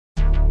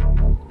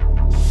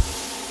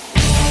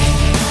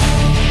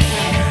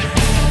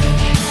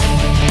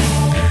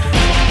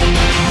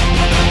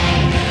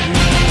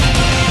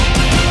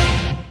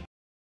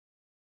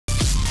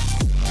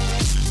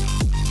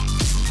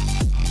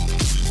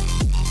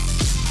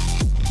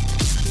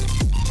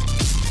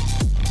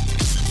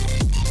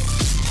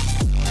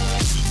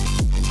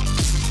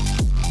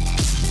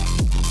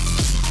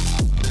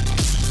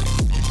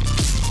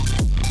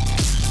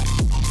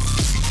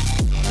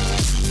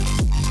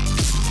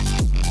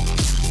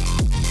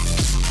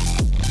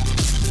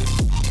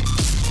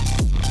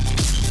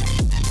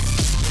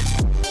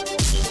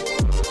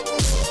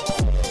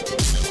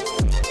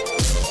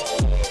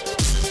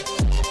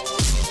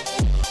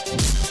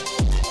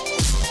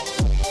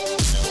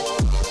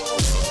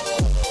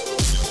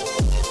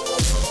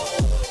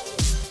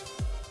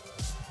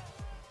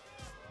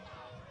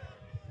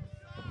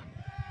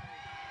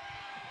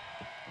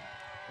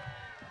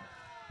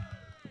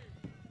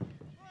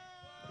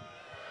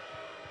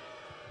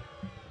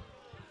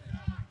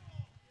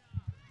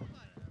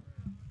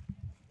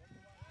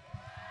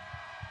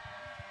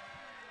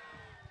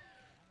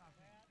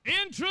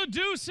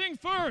Introducing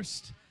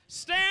first,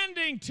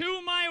 standing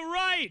to my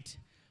right,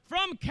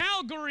 from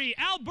Calgary,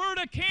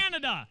 Alberta,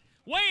 Canada,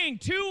 weighing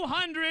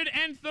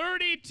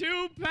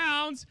 232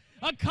 pounds,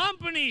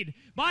 accompanied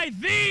by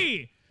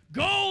the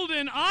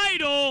Golden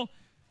Idol,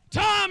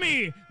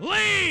 Tommy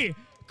Lee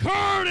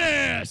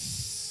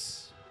Curtis.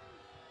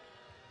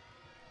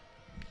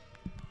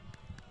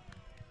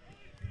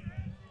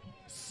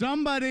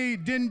 Somebody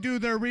didn't do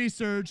their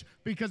research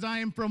because I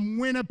am from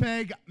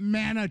Winnipeg,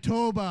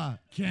 Manitoba,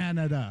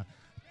 Canada.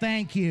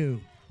 Thank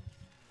you.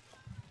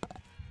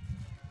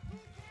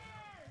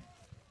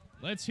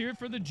 Let's hear it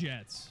for the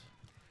Jets.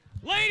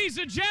 Ladies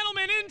and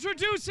gentlemen,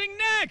 introducing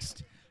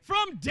next,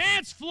 from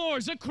dance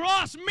floors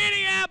across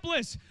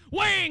Minneapolis,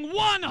 weighing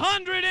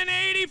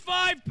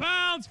 185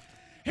 pounds,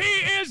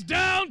 he is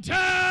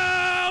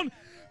Downtown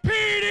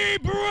Petey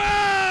Brown!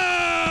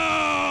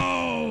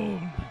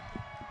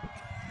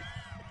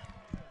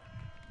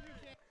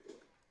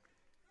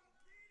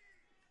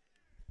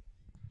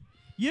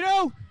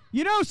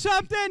 You know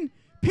something?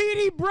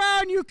 Petey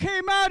Brown, you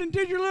came out and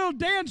did your little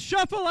dance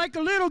shuffle like a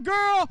little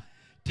girl.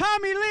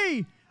 Tommy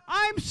Lee,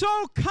 I'm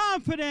so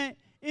confident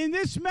in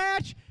this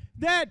match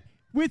that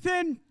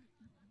within,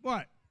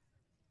 what,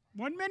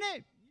 1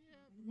 minute?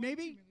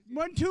 Maybe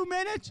 2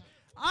 minutes?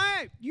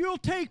 You'll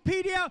take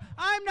Petey out.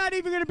 I'm not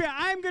even going to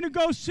I'm going to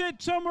go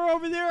sit somewhere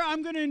over there.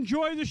 I'm going to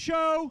enjoy the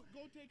show.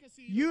 Go take a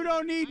seat. You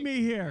don't need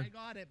me here. I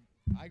got it.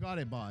 I got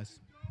it, boss.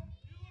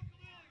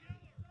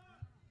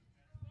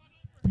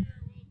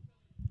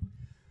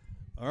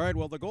 All right,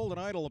 well, the Golden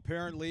Idol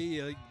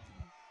apparently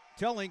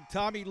telling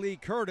Tommy Lee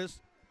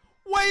Curtis,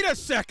 wait a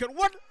second,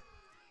 what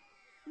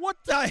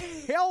the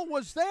hell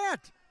was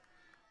that?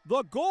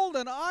 The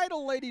Golden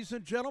Idol, ladies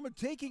and gentlemen,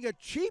 taking a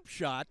cheap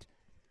shot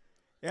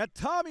at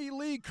Tommy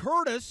Lee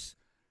Curtis.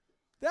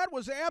 That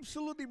was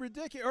absolutely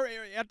ridiculous.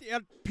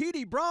 At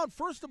Petey Brown,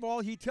 first of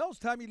all, he tells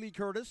Tommy Lee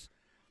Curtis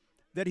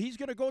that he's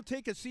going to go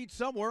take a seat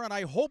somewhere, and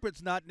I hope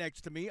it's not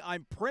next to me.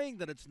 I'm praying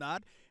that it's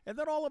not. And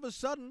then all of a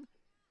sudden,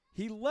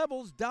 he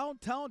levels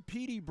Downtown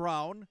Petey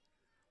Brown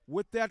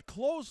with that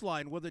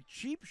clothesline, with a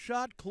cheap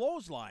shot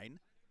clothesline.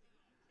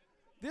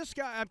 This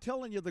guy, I'm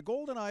telling you, the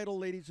Golden Idol,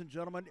 ladies and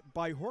gentlemen,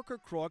 by hook or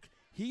crook,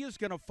 he is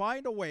going to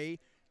find a way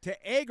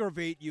to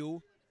aggravate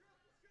you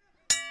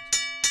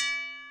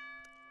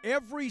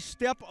every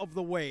step of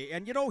the way.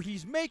 And, you know,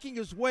 he's making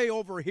his way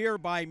over here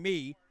by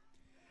me.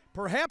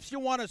 Perhaps you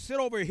want to sit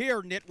over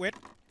here, nitwit,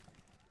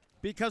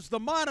 because the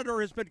monitor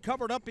has been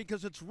covered up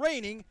because it's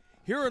raining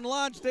here in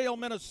Lonsdale,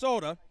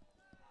 Minnesota.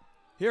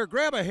 Here,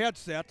 grab a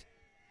headset.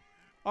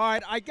 All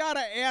right, I got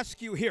to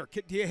ask you here.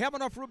 Do you have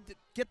enough room to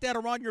get that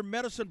around your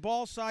medicine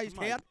ball-sized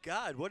hat? Oh, my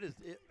God, what is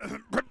it?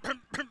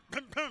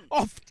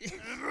 Oh,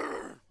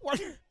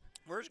 what?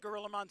 Where's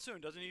Gorilla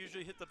Monsoon? Doesn't he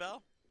usually hit the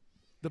bell?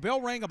 The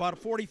bell rang about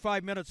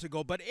 45 minutes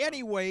ago. But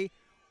anyway,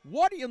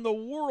 what in the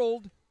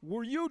world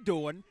were you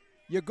doing?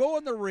 You go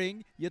in the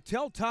ring, you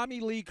tell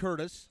Tommy Lee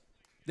Curtis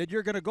that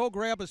you're going to go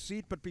grab a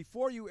seat, but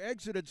before you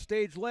exited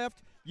stage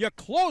left, you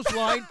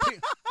clothesline.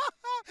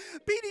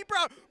 Petey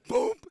Brown,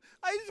 boom!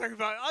 I was talking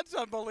about that's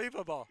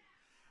unbelievable.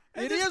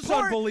 And it is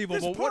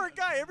unbelievable. This poor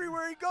guy,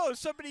 everywhere he goes,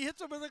 somebody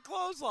hits him with a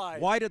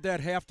clothesline. Why did that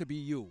have to be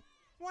you?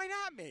 Why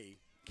not me?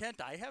 Can't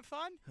I have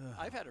fun?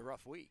 I've had a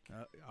rough week.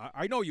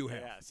 I know you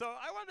have. Yeah, so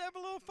I want to have a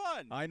little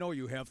fun. I know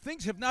you have.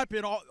 Things have not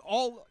been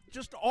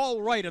just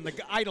all right in the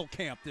Idol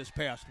camp this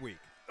past week.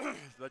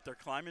 But they're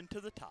climbing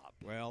to the top.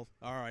 Well,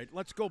 all right.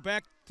 Let's go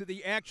back to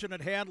the action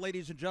at hand,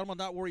 ladies and gentlemen.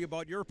 Not worry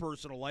about your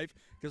personal life,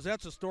 because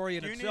that's a story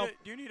in itself.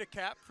 Do you need a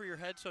cap for your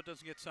head so it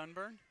doesn't get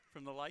sunburned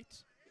from the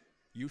lights?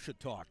 You should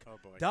talk. Oh,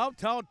 boy.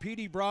 Downtown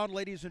Petey Brown,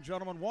 ladies and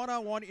gentlemen,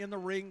 one-on-one in the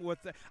ring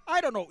with,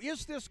 I don't know,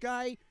 is this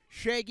guy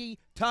Shaggy,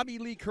 Tommy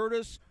Lee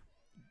Curtis,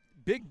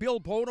 Big Bill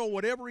Bono,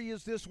 whatever he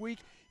is this week?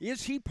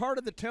 Is he part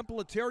of the Temple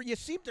of Terror? You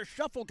seem to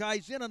shuffle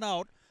guys in and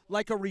out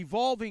like a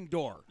revolving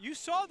door. You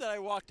saw that I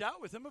walked out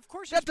with him. Of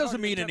course, that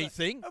doesn't mean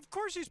anything. Of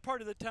course, he's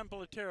part of the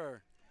Temple of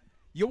Terror.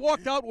 You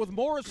walked out with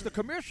Morris, the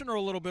commissioner,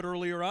 a little bit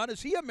earlier on.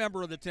 Is he a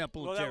member of the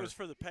Temple of Terror? Well, that was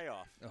for the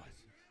payoff. Oh.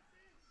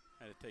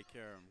 Had to take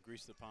care of him,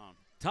 grease the palm.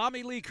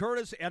 Tommy Lee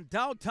Curtis and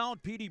Downtown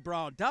Petey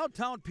Brown.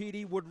 Downtown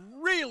Petey would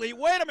really,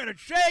 wait a minute,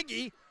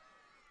 Shaggy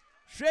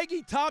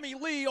Tommy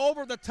Lee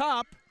over the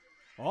top.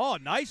 Oh,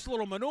 nice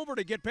little maneuver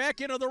to get back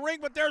into the ring,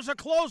 but there's a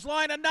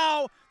clothesline, and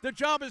now the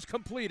job is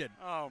completed.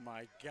 Oh,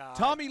 my God.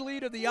 Tommy Lee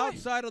to the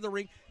outside of the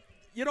ring.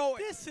 You know,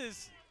 this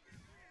is...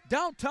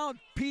 Downtown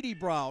Petey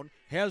Brown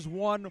has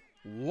won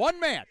one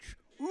match.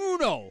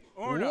 Uno.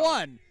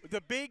 One.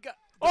 The big...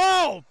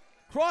 Oh!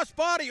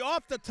 Crossbody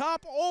off the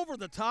top, over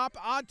the top,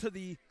 onto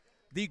the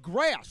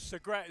grass. The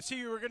grass. See,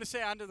 you were going to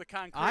say onto the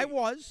concrete. I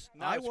was.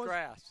 Now it's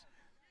grass.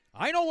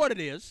 I know what it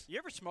is. You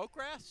ever smoke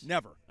grass?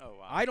 Never. Oh,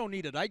 wow. I don't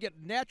need it. I get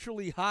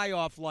naturally high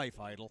off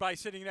life, Idol. By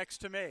sitting next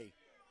to me.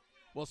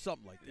 Well,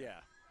 something like that. Yeah.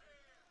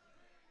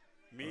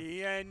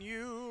 Me and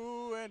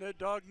you and a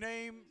dog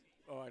named...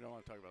 Oh, I don't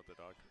want to talk about the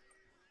dog.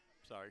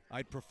 Sorry.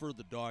 I'd prefer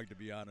the dog, to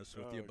be honest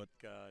with you. But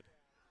God.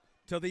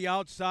 To the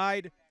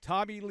outside,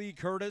 Tommy Lee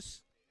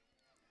Curtis.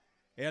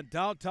 And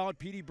Downtown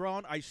Petey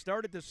Brown, I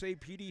started to say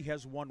Petey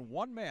has won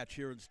one match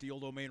here in Steel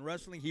Domain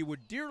Wrestling. He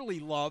would dearly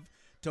love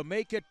to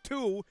make it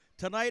 2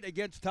 tonight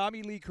against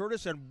Tommy Lee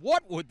Curtis. And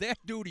what would that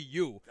do to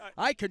you?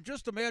 I can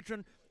just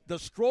imagine the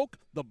stroke,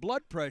 the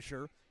blood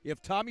pressure,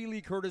 if Tommy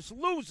Lee Curtis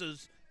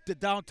loses to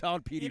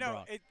Downtown Petey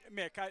Brown.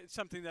 Mick, it's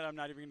something that I'm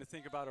not even going to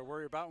think about or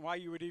worry about. And why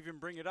you would even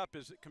bring it up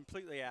is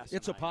completely asinine.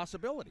 It's a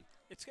possibility.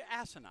 It's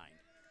asinine.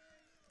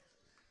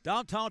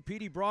 Downtown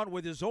Petey Brown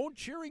with his own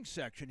cheering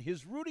section,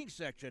 his rooting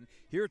section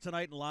here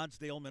tonight in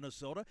Lonsdale,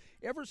 Minnesota.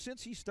 Ever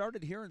since he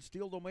started here in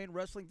Steel Domain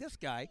Wrestling, this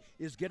guy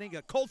is getting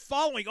a cult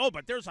following. Oh,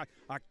 but there's a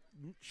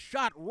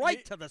shot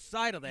right to the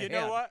side of the head. You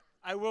know what?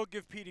 I will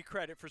give Petey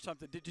credit for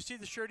something. Did you see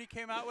the shirt he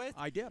came out with?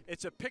 I did.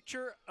 It's a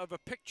picture of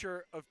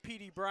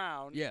Petey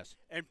Brown. Yes.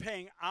 And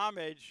paying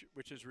homage,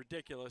 which is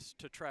ridiculous,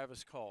 to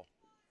Travis Cole.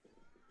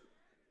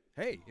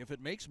 Hey, if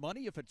it makes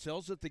money, if it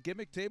sells at the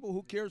gimmick table,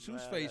 who cares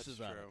whose face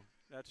is on it?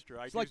 That's true.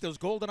 It's like those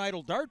Golden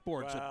Idol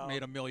dartboards that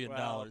made $1 million.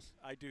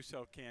 I do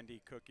sell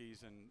candy,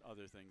 cookies, and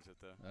other things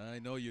at the. I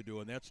know you do,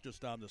 and that's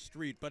just on the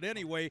street. But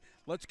anyway,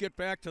 let's get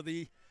back to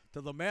the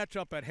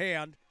matchup at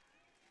hand.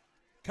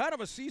 Kind of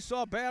a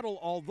seesaw battle,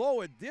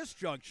 although at this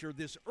juncture,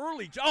 this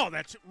early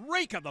that's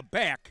rake on the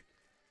back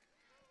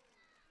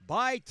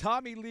by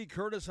Tommy Lee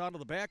Curtis onto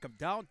the back of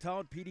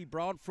Downtown Petey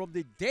Brown from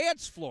the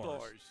dance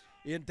floors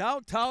in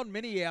downtown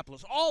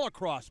Minneapolis, all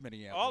across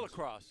Minneapolis. All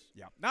across.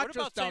 Yeah, not what just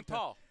about St. downtown.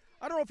 Paul?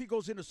 I don't know if he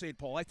goes into St.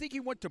 Paul. I think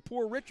he went to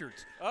Poor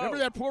Richards. Oh, remember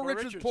that Poor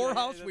Richards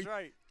Poorhouse? That's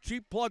right.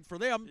 Cheap plug for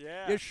them.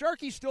 Yeah. Is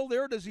Sharky still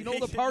there? Does he know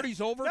the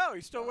party's over? No,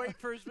 he's still waiting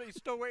for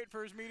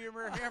his medium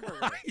rare hamburger.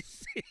 I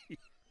see.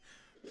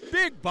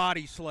 Big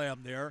body slam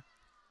there.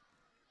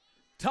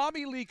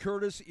 Tommy Lee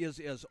Curtis is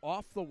as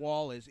off the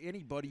wall as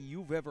anybody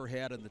you've ever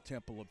had in the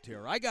Temple of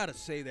Terror. I got to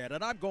say that,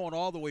 and I'm going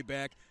all the way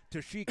back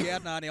to Sheik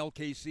Adnan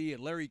LKC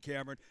and Larry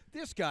Cameron.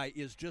 This guy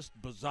is just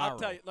bizarre.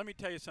 Let me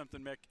tell you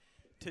something, Mick.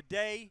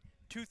 Today,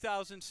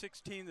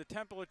 2016, the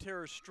Temple of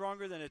Terror is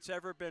stronger than it's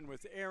ever been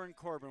with Aaron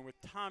Corbin, with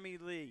Tommy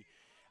Lee.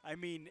 I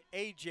mean,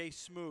 AJ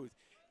Smooth.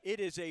 It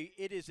is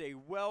a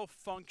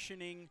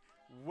well-functioning,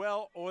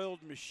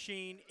 well-oiled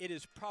machine. It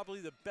is probably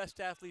the best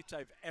athletes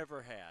I've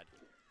ever had.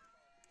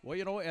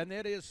 Well, and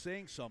that is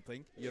saying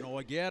something.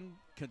 Again,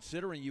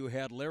 considering you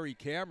had Larry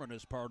Cameron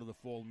as part of the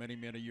fold many,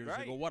 many years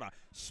ago, what a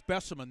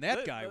specimen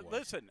that guy was.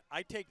 Listen,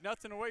 I take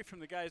nothing away from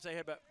the guys I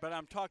had, but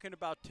I'm talking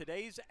about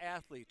today's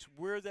athletes,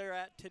 where they're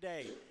at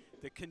today,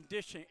 the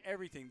conditioning,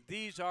 everything.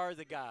 These are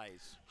the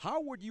guys.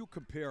 How would you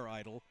compare,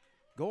 Idol,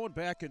 going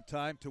back in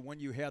time to when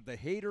you had the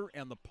Hater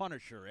and the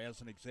Punisher,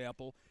 as an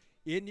example,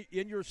 in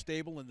your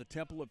stable in the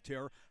Temple of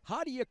Terror?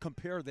 How do you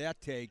compare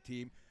that tag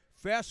team?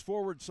 Fast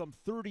forward some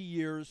 30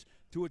 years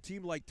to a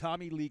team like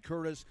Tommy Lee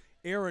Curtis,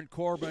 Aaron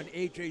Corbin,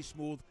 AJ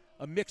Smooth,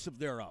 a mix of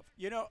thereof.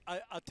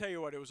 I'll tell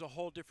you what, it was a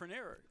whole different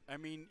era. I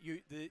mean,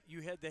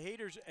 you had the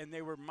Haters, and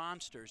they were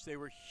monsters. They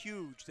were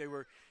huge. They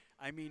were,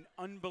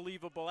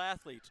 unbelievable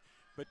athletes.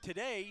 But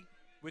today,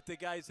 with the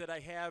guys that I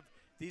have,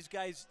 these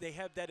guys, they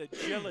have that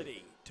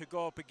agility to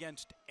go up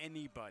against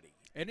anybody.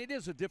 And it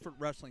is a different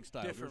wrestling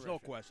style. There's no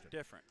question.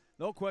 Different.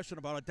 No question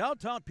about it.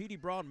 Downtown Petey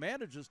Brown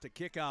manages to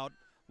kick out.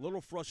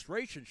 Little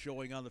frustration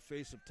showing on the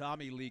face of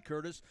Tommy Lee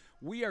Curtis.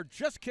 We are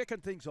just kicking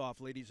things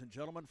off, ladies and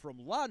gentlemen, from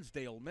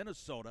Lonsdale,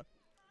 Minnesota.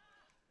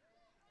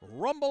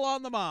 Rumble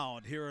on the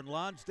mound here in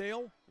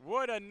Lonsdale.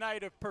 What a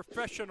night of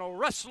professional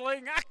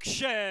wrestling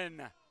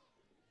action.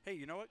 Hey,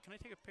 you know what? Can I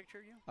take a picture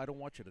of you? I don't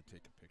want you to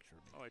take a picture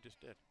of me. Oh, I just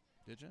did.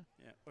 Did you?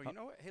 Yeah. Oh, you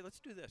know what? Hey, let's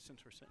do this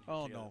since we're sitting here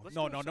Oh,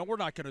 together. no. We're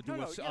not going to do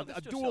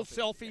a dual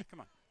selfie. Yeah,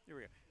 come on. Here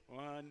we go.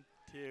 1,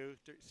 2,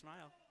 3.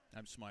 Smile.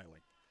 I'm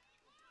smiling.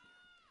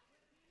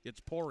 It's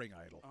pouring,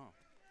 Idol. Oh.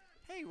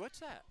 Hey, what's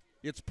that?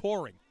 It's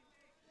pouring.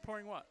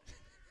 Pouring what?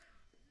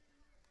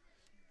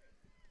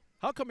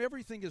 How come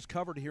everything is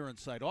covered here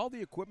inside? All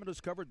the equipment is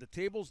covered, the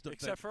tables,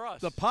 except for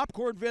us. The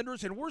popcorn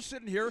vendors, and we're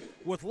sitting here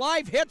with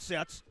live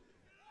headsets.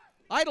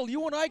 Idol,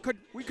 you and I could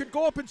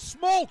go up and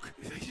smoke.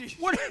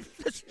 What is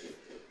this?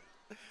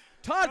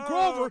 Todd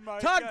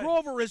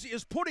Grover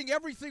is putting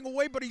everything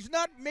away, but he's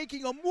not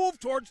making a move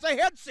towards the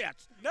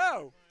headsets.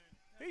 No.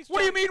 What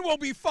do you mean we'll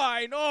be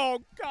fine?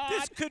 Oh, God.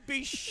 This could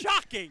be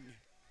shocking.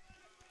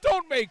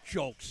 Don't make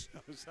jokes.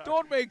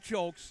 Don't make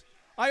jokes.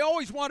 I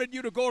always wanted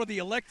you to go to the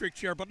electric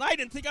chair, but I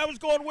didn't think I was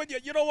going with you.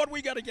 You know what?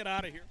 We got to get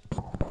out of here.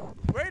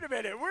 Wait a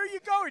minute. Where are you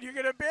going? You're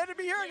going to abandon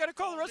me here? I got to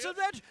call the rest of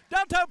the bench.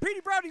 Downtown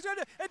Petey Brown. He's going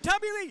to, and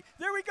Tommy Lee.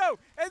 There we go.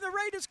 And the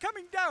rain is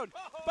coming down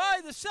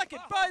by the second,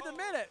 by the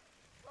minute.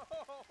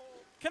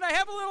 Can I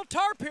have a little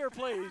tarp here,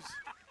 please?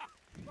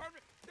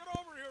 Get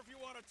over here if you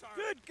want a tarp.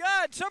 Good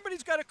God.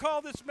 Somebody's got to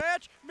call this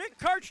match. Mick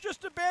Karch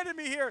just abandoned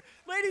me here.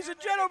 Ladies and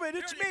gentlemen,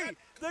 it's me,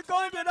 the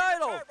Golden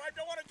Idol. I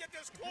don't want to get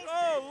this close.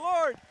 Oh,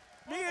 Lord.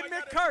 Me and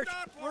Mick Karch,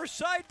 we're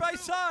side by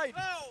side.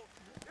 No,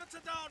 it's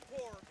a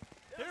downpour.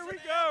 Here we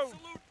go.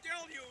 Absolute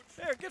deluge.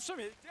 Here, give some.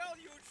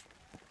 Deluge.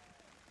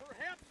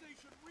 Perhaps they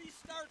should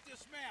restart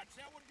this match.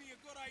 That would be a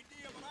good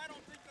idea, but I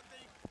don't think that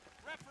the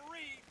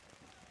referee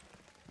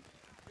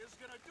is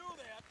going to do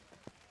that.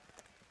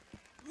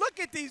 Look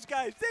at these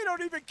guys. They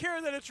don't even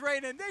care that it's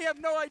raining. They have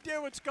no idea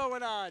what's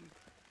going on.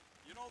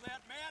 You know,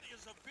 that mat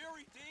is a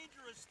very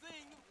dangerous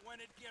thing when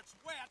it gets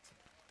wet.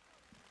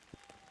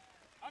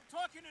 I'm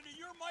talking into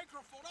your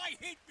microphone. I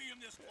hate being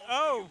this close to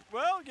Oh, you.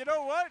 well, you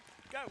know what?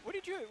 God, what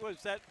did you,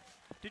 was that,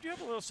 did you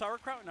have a little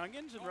sauerkraut and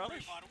onions and Don't worry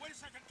relish? about it. Wait a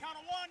second. Count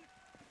of 1,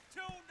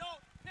 2, no.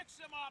 Picks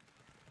him up.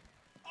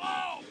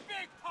 Oh,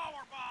 big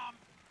power bomb.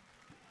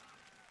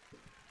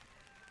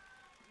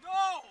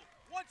 No.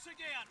 Once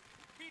again,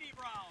 Petey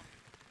Brown.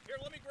 Here,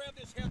 let me grab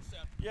this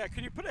headset. Yeah,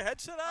 can you put a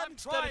headset on I'm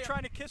instead of trying.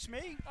 trying to kiss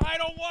me? I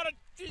don't want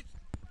to.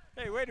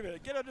 Hey, wait a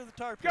minute. Get under the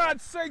tarp.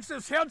 God sakes,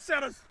 this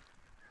headset is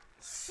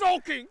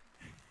soaking.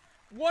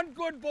 One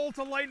good bolt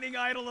of lightning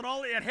idle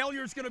and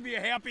Hellier's going to be a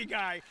happy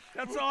guy.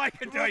 That's all I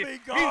can tell you. be He's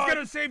gone. going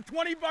to save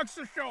 $20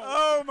 a show.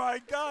 Oh, my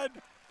God.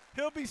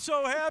 He'll be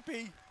so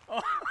happy.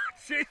 Oh,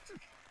 Jesus.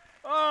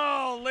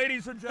 Oh,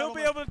 ladies and He'll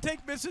gentlemen. be able to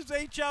take Mrs.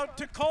 H out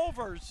to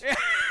Culver's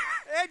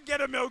and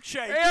get a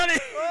milkshake.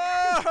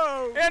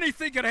 Oh!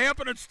 Anything can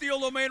happen at Steel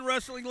Domain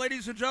Wrestling,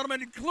 ladies and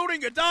gentlemen,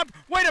 including a dump.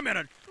 Wait a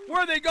minute.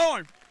 Where are they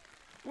going?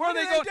 Where are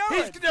they going?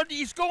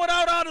 He's going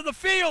out onto the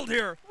field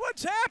here.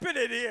 What's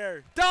happening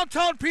here?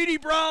 Downtown Petey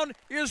Brown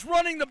is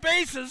running the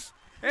bases,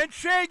 and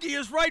Shaggy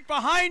is right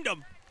behind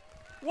him.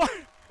 What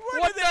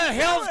are the they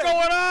hell's doing?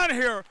 going on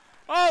here?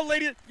 Oh,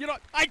 lady, you know,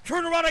 I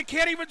turn around, I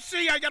can't even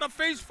see. I got a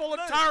face full of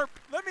tarp.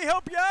 Let me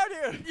help you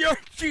out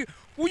here.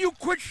 Will you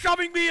quit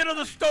shoving me into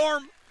the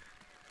storm?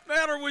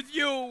 Matter with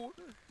you?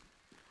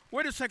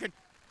 Wait a second.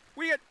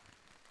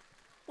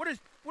 What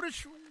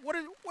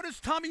is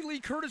Tommy Lee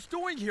Curtis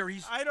doing here?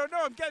 I don't know.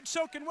 I'm getting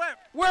soaking wet.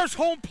 Where's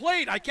home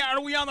plate?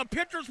 Are we on the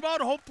pitcher's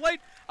mound? Home plate?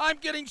 I'm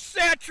getting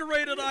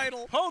saturated,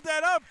 Idol. Hold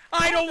that up.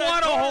 I don't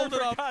want to hold it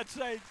for up. God's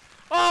sake.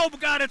 Oh,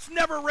 God, it's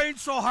never rained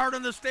so hard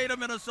in the state of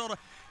Minnesota.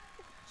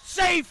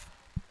 Safe.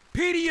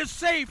 Petey is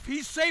safe.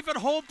 He's safe at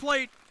home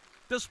plate.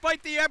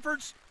 Despite the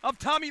efforts of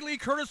Tommy Lee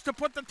Curtis to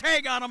put the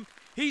tag on him,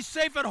 he's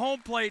safe at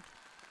home plate.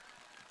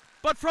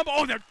 But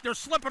they're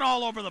slipping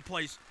all over the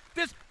place.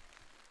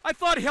 I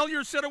thought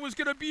Hellier said it was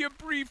going to be a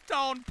brief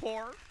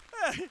downpour.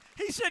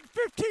 He said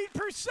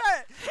 15%,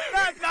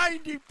 not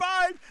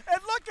 95.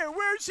 And look at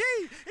where's he?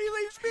 He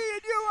leaves me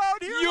and you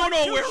out here. You like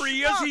know two where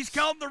he is. schmucks. He's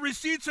counting the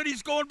receipts and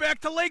he's going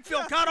back to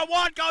Lakeville. Count of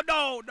 1, count.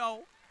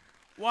 No.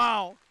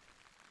 Wow.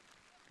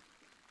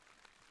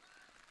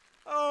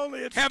 Only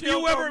it's Have Steel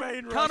you ever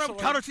Domain count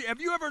Wrestling.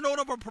 have you ever known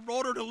of a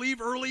promoter to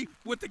leave early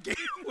with the gate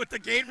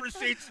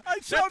receipts? I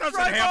That saw him doesn't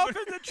drive off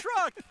happen. in the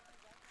truck.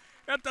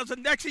 That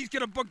doesn't. Next, he's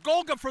going to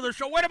Golga for the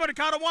show. Wait a minute.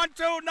 Count of 1,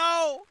 2.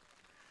 No.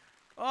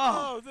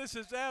 Oh, this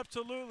is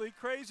absolutely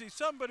crazy.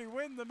 Somebody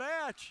win the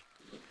match.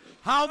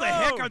 How the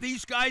heck are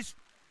these guys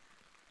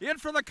in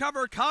for the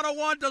cover? Count of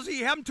 1. Does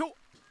he have him to?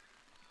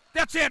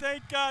 That's it.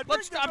 Thank God.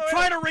 I'm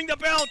trying to ring the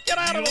bell. Get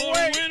out of the Your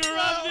way. winner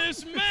of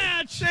this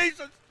match,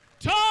 Jesus.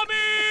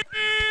 Tommy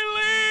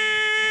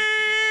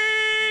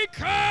Lee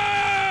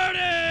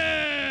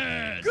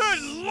Curtis.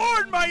 Good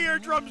Lord, my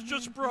eardrums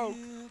just broke.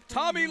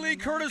 Tommy Lee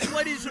Curtis,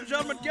 ladies and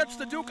gentlemen, gets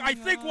the Duke. I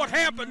think what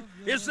happened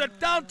is that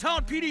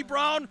Downtown Petey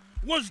Brown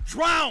was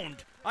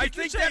drowned.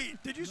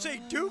 Did you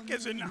say Duke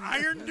as in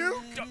Iron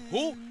Duke?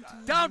 Who?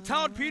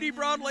 Downtown Petey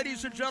Brown,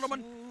 ladies and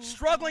gentlemen,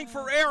 struggling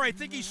for air. I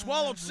think he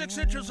swallowed 6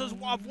 inches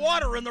of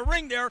water in the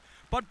ring there.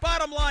 But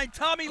bottom line,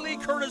 Tommy Lee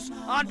Curtis,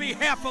 on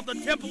behalf of the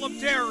Temple of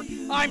Terror,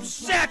 I'm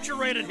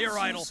saturated here,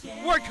 Idol.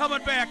 We're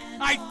coming back,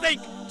 I think,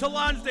 to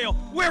Lonsdale.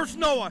 Where's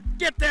Noah?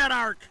 Get that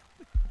arc.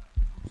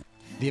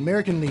 The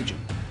American Legion.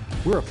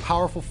 We're a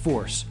powerful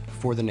force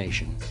for the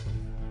nation.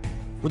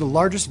 We're the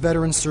largest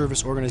veteran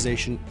service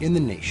organization in the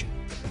nation,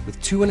 with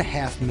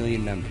 2.5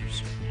 million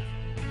members.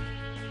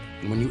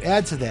 And when you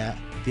add to that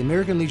the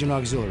American Legion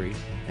Auxiliary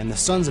and the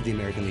Sons of the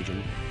American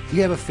Legion,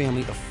 you have a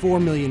family of 4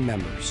 million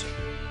members,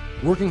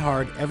 working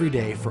hard every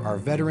day for our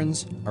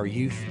veterans, our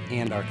youth,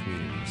 and our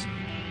communities.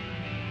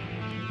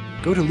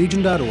 Go to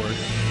legion.org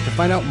to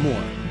find out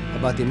more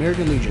about the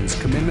American Legion's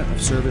commitment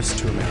of service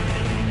to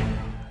America.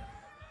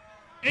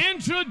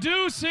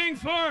 Introducing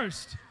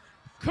first,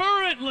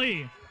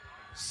 currently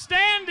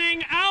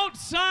standing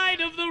outside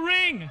of the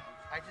ring,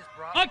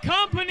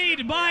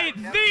 accompanied by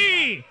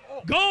the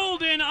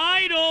Golden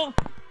Idol,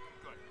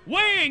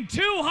 weighing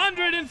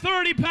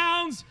 230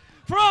 pounds,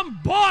 from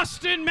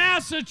Boston,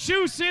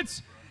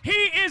 Massachusetts. He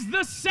is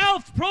the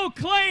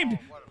self-proclaimed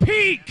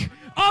peak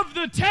of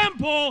the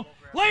temple.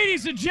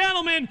 Ladies and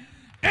gentlemen,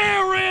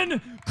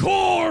 Aaron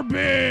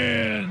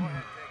Corbin.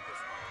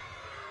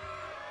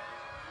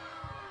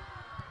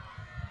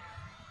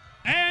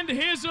 And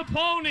his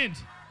opponent,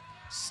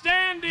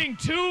 standing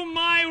to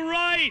my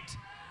right,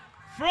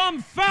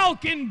 from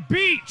Falcon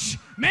Beach,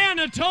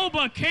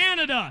 Manitoba,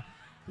 Canada,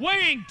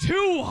 weighing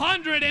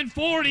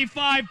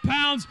 245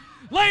 pounds.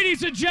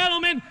 Ladies and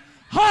gentlemen,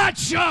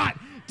 Hotshot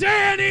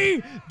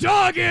Danny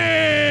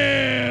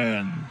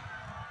Duggan.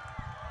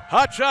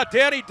 Hotshot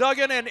Danny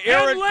Duggan and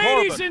Aaron And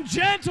ladies Corbin. and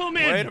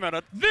gentlemen, Wait a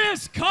minute.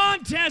 this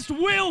contest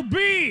will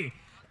be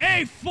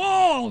a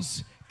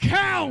Falls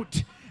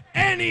Count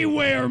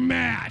Anywhere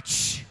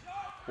match.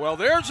 Well,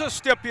 there's a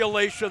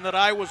stipulation that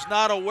I was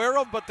not aware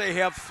of, but they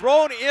have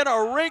thrown in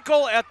a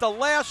wrinkle at the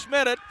last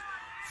minute.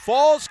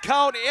 Falls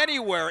count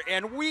anywhere,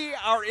 and we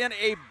are in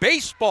a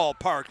baseball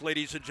park,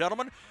 ladies and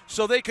gentlemen.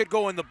 So they could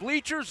go in the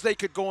bleachers, they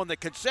could go in the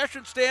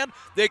concession stand,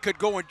 they could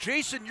go in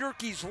Jason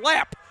Yerke's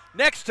lap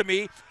next to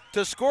me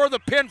to score the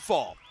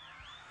pinfall.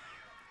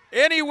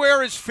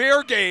 Anywhere is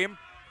fair game.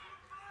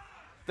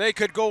 They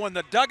could go in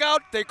the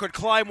dugout, they could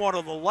climb one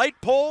of the light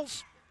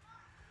poles.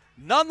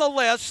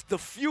 Nonetheless, the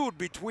feud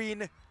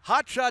between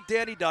Hotshot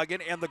Danny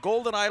Duggan and the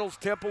Golden Idol's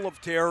Temple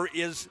of Terror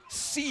is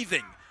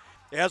seething,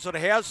 as it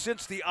has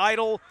since the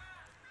Idol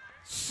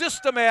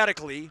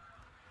systematically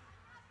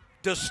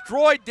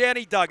destroyed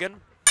Danny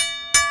Duggan,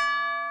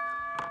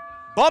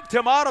 bumped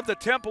him out of the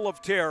Temple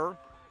of Terror,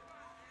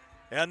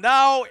 and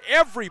now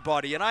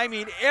everybody, and I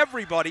mean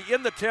everybody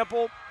in the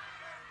temple,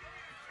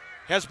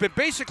 has been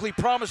basically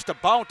promised a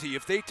bounty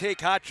if they take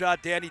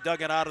Hotshot Danny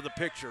Duggan out of the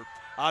picture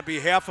on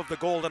behalf of the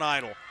Golden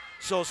Idol.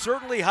 So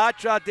certainly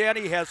Hotshot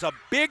Danny has a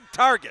big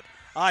target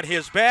on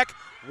his back.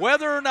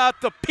 Whether or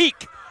not the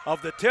peak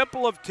of the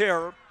Temple of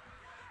Terror,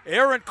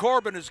 Aaron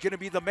Corbin is going to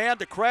be the man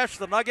to crash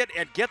the nugget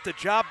and get the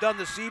job done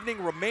this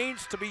evening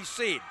remains to be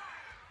seen.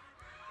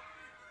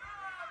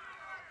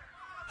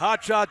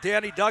 Hotshot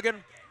Danny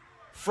Duggan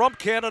from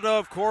Canada,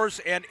 of course,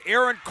 and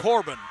Aaron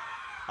Corbin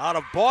out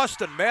of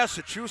Boston,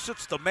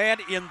 Massachusetts, the man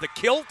in the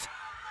kilt.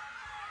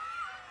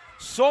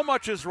 So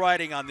much is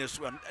riding on this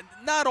one.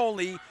 Not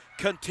only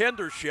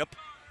contendership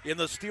in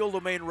the Steel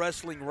Domain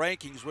Wrestling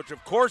rankings, which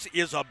of course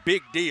is a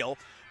big deal,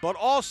 but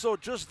also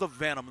just the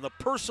venom, the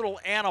personal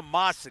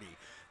animosity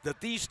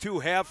that these two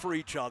have for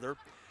each other.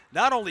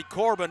 Not only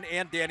Corbin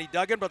and Danny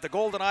Duggan, but the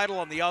Golden Idol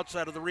on the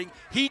outside of the ring.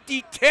 He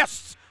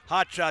detests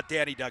Hotshot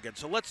Danny Duggan.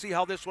 So let's see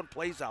how this one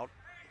plays out.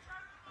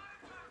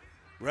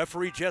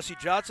 Referee Jesse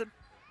Johnson.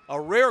 A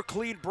rare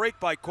clean break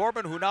by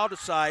Corbin, who now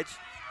decides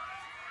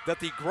that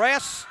the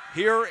grass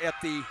here at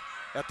the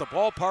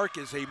ballpark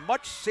is a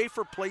much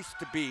safer place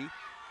to be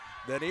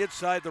than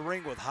inside the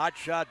ring with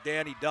Hotshot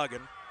Danny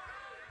Duggan.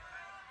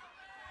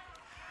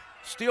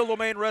 Steel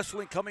Domain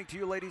Wrestling coming to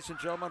you, ladies and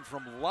gentlemen,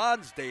 from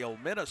Lonsdale,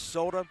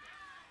 Minnesota.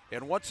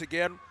 And once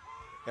again,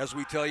 as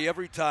we tell you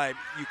every time,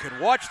 you can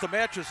watch the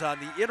matches on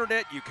the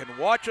internet, you can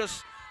watch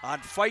us on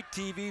Fight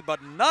TV,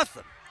 but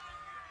nothing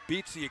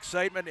beats the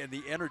excitement and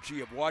the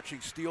energy of watching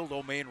Steel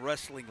Domain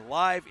Wrestling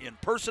live in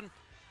person.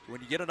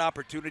 When you get an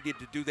opportunity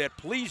to do that,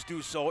 please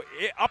do so,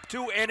 up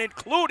to and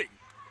including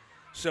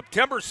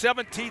September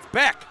 17th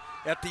back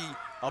at the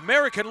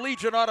American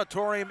Legion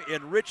Auditorium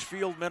in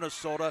Richfield,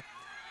 Minnesota.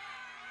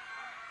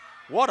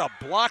 What a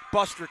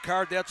blockbuster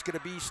card that's going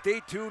to be.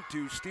 Stay tuned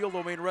to Steel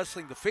Domain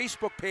Wrestling, the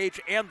Facebook page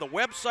and the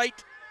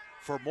website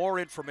for more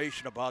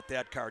information about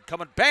that card.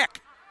 Coming back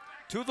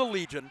to the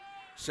Legion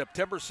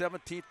September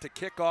 17th to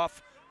kick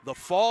off the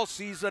fall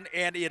season,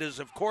 and it is,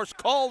 of course,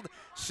 called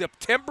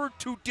September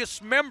to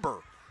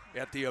Dismember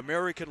at the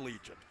American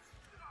Legion.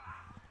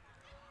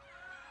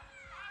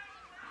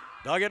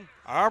 Duggan,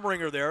 arm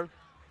wringer there.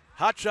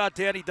 Hotshot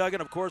Danny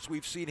Duggan, of course,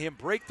 we've seen him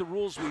break the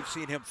rules. We've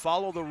seen him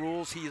follow the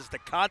rules. He is the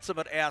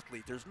consummate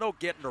athlete. There's no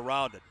getting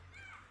around it.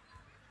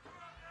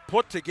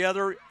 Put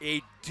together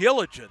a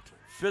diligent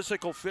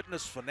physical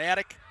fitness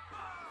fanatic,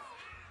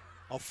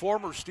 a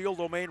former Steel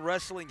Domain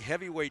Wrestling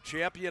heavyweight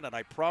champion, and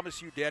I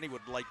promise you Danny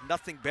would like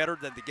nothing better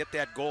than to get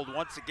that gold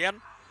once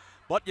again.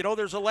 But, you know,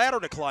 there's a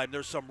ladder to climb.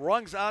 There's some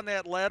rungs on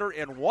that ladder,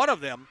 and one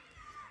of them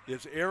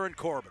is Aaron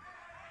Corbin.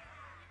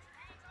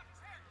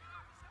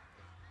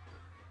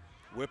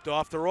 Whipped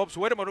off the ropes.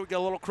 Wait a minute, we got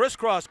a little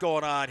crisscross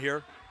going on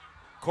here.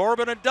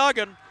 Corbin and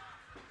Duggan.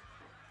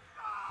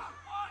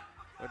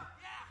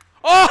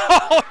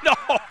 Oh, no!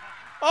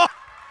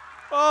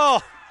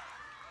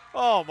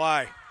 Oh,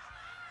 my.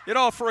 You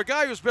know, for a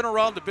guy who's been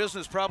around the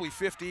business probably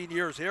 15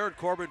 years, Aaron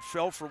Corbin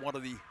fell for one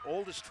of the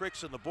oldest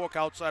tricks in the book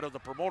outside of the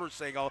promoter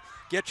saying, "I'll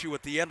get you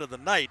at the end of the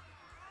night."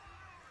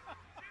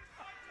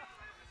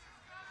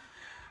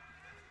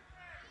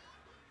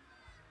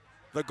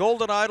 The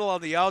Golden Idol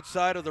on the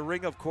outside of the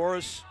ring, of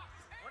course.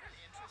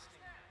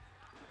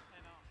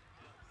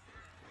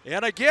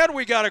 And again,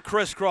 we got a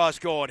crisscross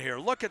going here.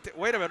 Look at the,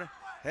 wait a minute.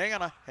 Hang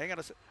on a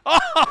second.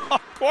 Oh,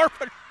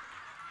 Corbin.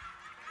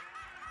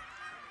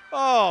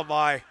 Oh,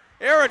 my.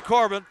 Aaron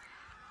Corbin.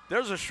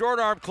 There's a short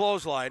arm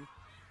clothesline.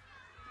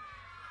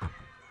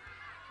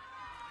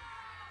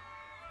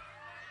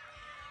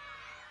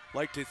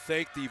 Like to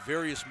thank the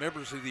various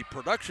members of the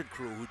production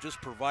crew who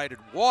just provided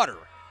water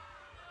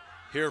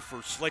here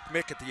for Slick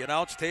Mick at the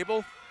announce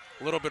table.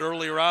 A little bit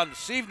earlier on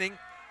this evening,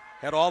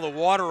 had all the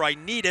water I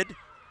needed.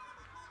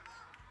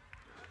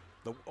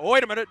 Oh,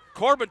 wait a minute.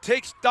 Corbin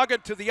takes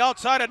Duggan to the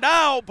outside, and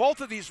now both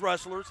of these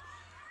wrestlers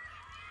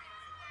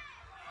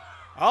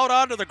out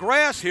onto the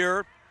grass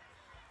here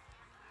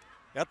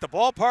at the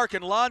ballpark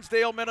in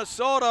Lonsdale,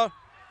 Minnesota.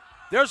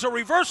 There's a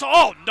reversal.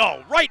 Oh,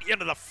 no, right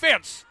into the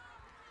fence.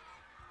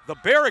 The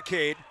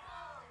barricade.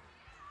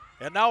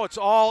 And now it's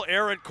all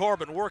Aaron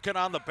Corbin working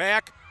on the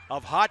back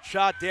of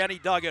Hotshot Danny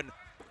Duggan.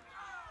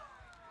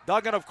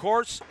 Duggan, of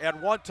course,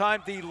 at one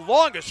time the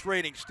longest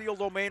reigning Steel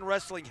Domain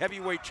Wrestling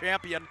heavyweight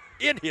champion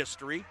in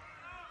history.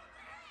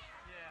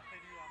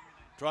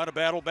 Trying to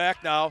battle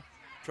back now,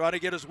 trying to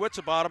get his wits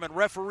about him, and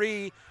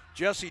referee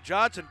Jesse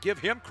Johnson, give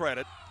him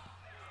credit.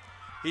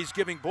 He's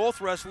giving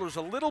both wrestlers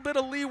a little bit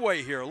of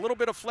leeway here, a little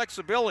bit of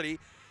flexibility.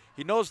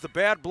 He knows the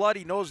bad blood,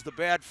 he knows the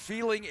bad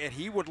feeling, and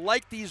he would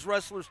like these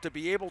wrestlers to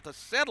be able to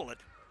settle it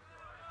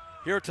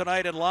here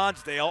tonight in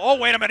Lonsdale. Oh,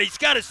 wait a minute,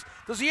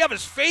 does he have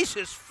his face,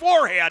 his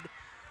forehead,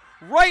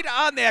 right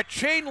on that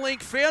chain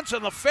link fence,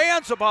 and the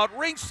fans about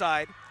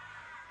ringside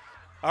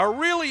are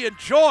really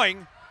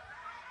enjoying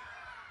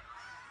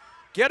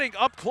getting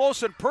up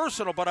close and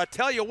personal, but I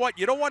tell you what,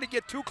 you don't want to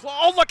get too close.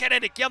 Oh, look at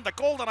it again, the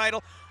Golden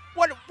Idol.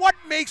 What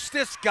makes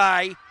this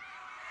guy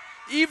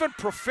even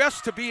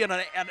profess to be an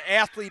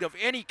athlete of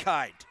any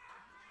kind?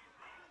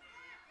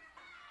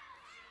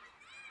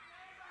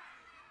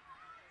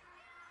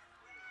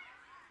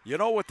 You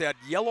know, with that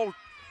yellow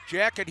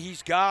jacket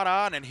he's got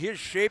on and his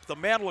shape, the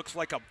man looks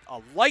like a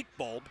light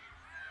bulb.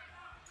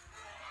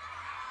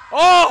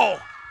 Oh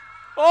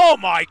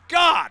my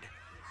God.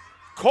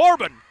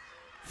 Corbin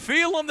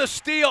feeling the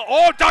steel.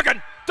 Oh,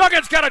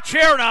 Duggan's got a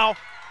chair now.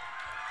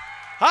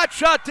 Hot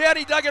shot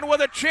Danny Duggan with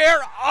a chair.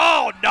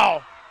 Oh,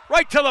 no.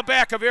 Right to the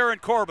back of Aaron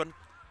Corbin.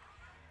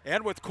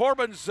 And with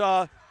Corbin's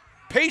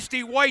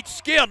pasty white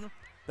skin,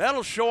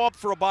 that'll show up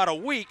for about a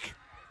week.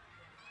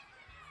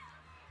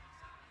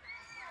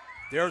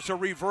 There's a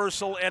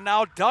reversal, and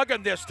now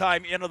Duggan this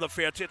time into the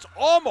fence. It's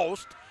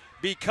almost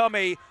become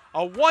a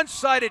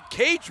one-sided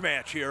cage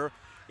match here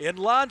in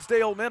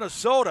Lonsdale,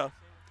 Minnesota,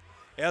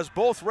 as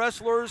both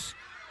wrestlers,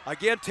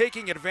 again,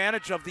 taking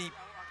advantage of the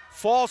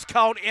false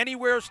count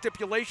anywhere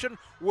stipulation,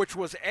 which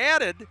was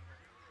added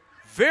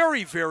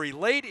very, very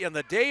late in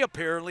the day,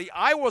 apparently.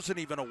 I wasn't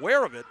even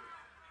aware of it.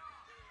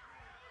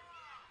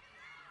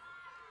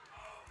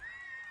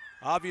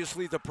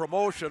 Obviously, the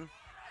promotion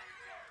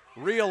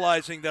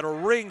realizing that a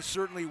ring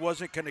certainly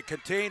wasn't going to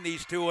contain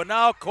these two. And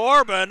now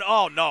Corbin,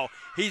 oh no,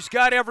 he's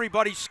got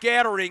everybody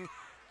scattering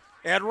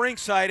at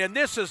ringside, and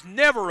this is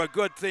never a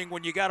good thing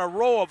when you got a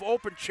row of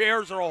open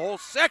chairs or a whole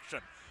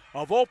section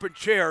of open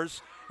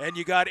chairs, and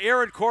you got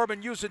Aaron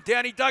Corbin using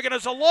Danny Duggan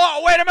as a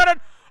law. Wait a minute.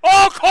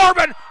 Oh,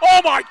 Corbin.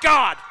 Oh, my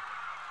God.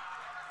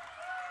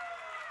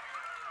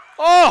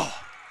 Oh.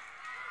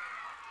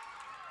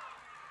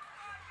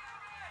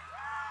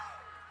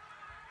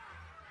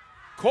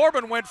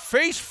 Corbin went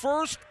face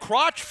first,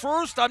 crotch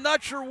first. I'm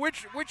not sure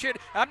which hit.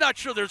 I'm not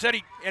sure there's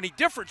any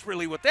difference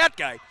really with that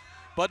guy.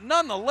 But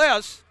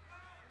nonetheless,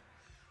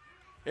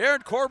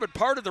 Aaron Corbin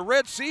parted the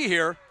Red Sea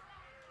here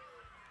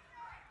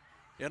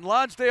in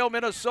Lonsdale,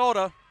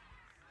 Minnesota.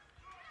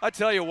 I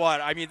tell you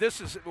what, I mean,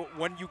 this is,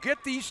 when you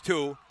get these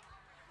two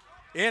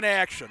in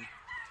action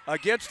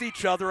against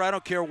each other, I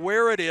don't care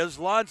where it is,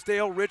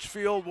 Lonsdale,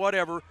 Richfield,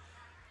 whatever,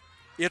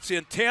 it's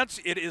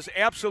intense. It is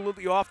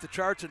absolutely off the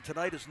charts, and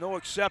tonight is no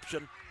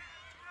exception.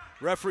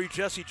 Referee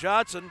Jesse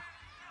Johnson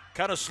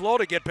kind of slow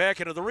to get back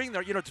into the ring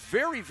there. You know, it's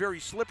very, very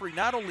slippery,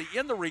 not only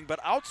in the ring, but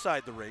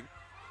outside the ring.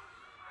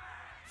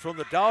 From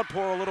the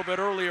downpour a little bit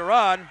earlier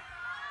on.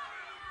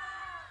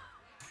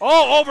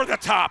 Oh, over the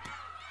top.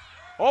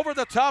 Over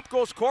the top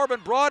goes Corbin,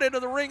 brought into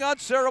the ring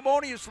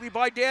unceremoniously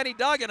by Danny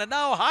Duggan, and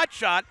now a hot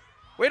shot.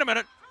 Wait a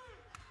minute.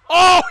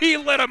 Oh, he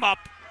lit him up.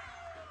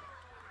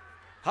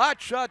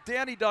 Hot shot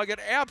Danny Duggan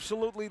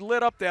absolutely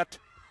lit up that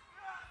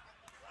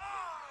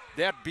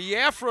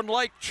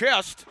Biafran-like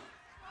chest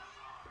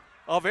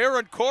of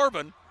Aaron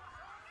Corbin.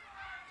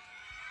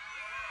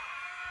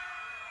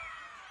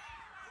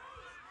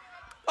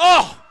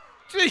 Oh,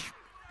 gee.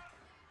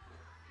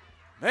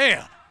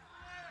 Man.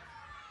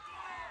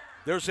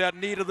 There's that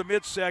knee to the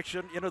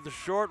midsection, into the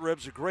short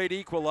ribs, a great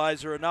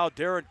equalizer, and now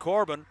Darren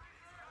Corbin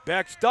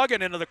backs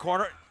Duggan into the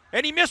corner,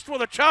 and he missed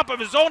with a chop of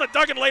his own, and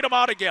Duggan laid him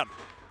out again.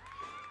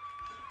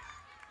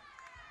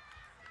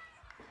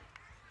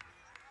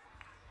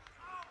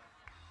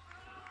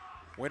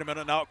 Wait a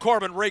minute now.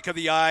 Corbin, rake of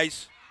the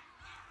eyes.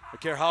 I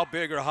don't care how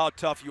big or how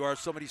tough you are.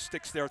 Somebody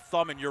sticks their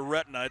thumb in your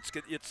retina. It's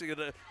going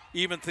to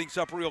even things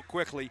up real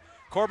quickly.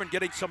 Corbin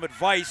getting some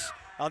advice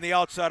on the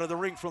outside of the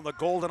ring from the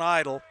Golden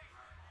Idol.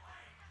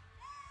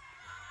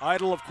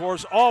 Idol, of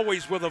course,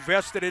 always with a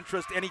vested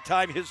interest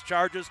anytime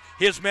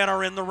his men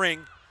are in the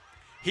ring.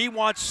 He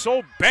wants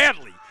so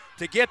badly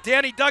to get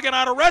Danny Duggan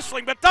out of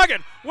wrestling, but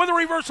Duggan with a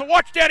reversal.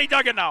 Watch Danny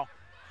Duggan now.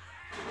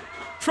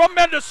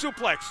 Tremendous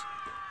suplex.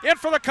 In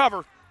for the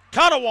cover.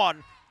 Count of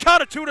one.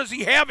 Count of two. Does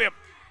he have him?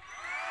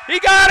 He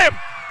got him.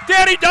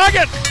 Danny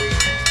Duggan.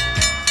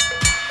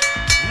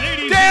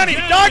 Ladies Danny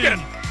and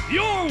Duggan.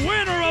 Your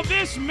winner of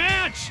this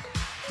match,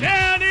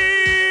 Danny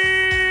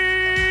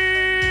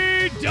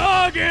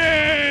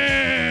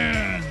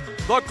Duggan.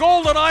 The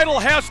Golden Idol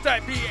has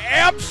to be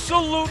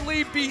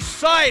absolutely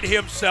beside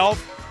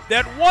himself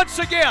that once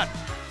again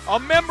a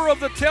member of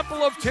the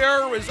Temple of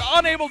Terror is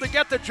unable to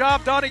get the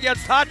job done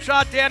against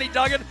Hotshot Danny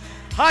Duggan.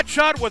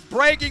 Hotshot with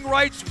bragging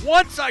rights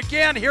once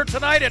again here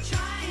tonight. And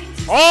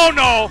oh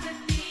no.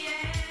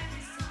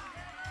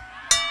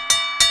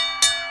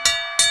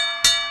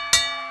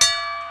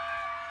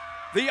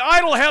 The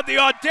Idol had the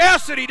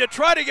audacity to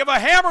try to give a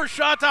hammer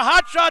shot to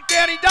hotshot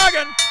Danny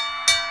Duggan.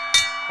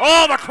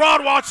 Oh, the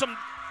crowd wants him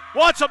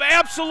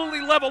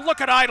absolutely level.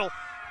 Look at Idol.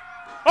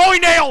 Oh, he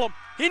nailed him.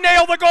 He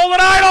nailed the Golden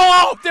Idol.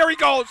 Oh, there he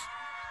goes.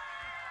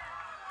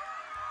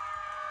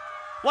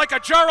 Like a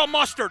jar of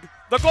mustard.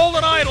 The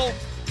Golden Idol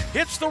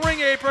hits the ring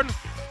apron.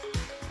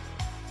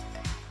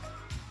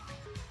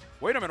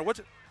 Wait a minute.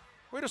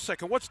 Wait a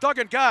second. What's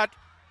Duggan got?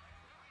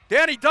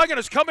 Danny Duggan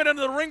is coming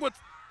into the ring with...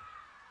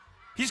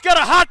 He's got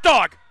a hot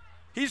dog.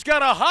 He's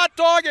got a hot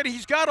dog and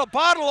he's got a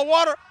bottle of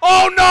water.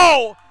 Oh,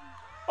 no.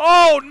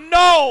 Oh,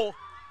 no.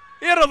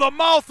 Into the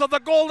mouth of the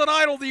Golden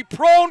Idol, the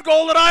prone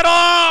Golden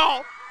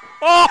Idol.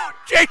 Oh,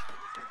 gee.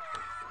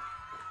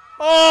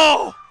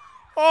 Oh,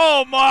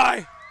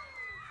 my.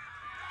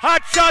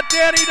 Hot shot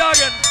Danny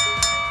Duggan.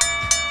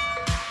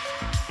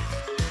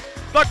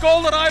 The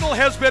Golden Idol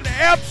has been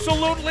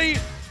absolutely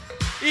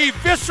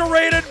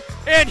eviscerated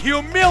and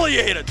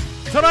humiliated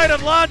tonight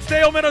in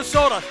Lonsdale,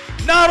 Minnesota.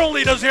 Not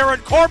only does Aaron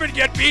Corbin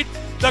get beat,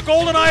 the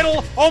Golden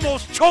Idol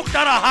almost choked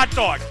on a hot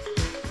dog.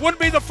 Wouldn't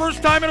be the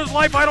first time in his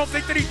life, I don't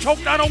think, that he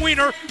choked on a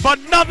wiener, but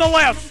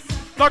nonetheless,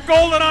 the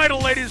Golden Idol,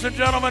 ladies and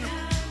gentlemen,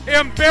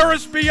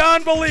 embarrassed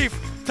beyond belief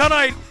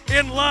tonight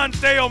in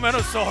Lonsdale,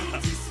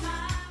 Minnesota.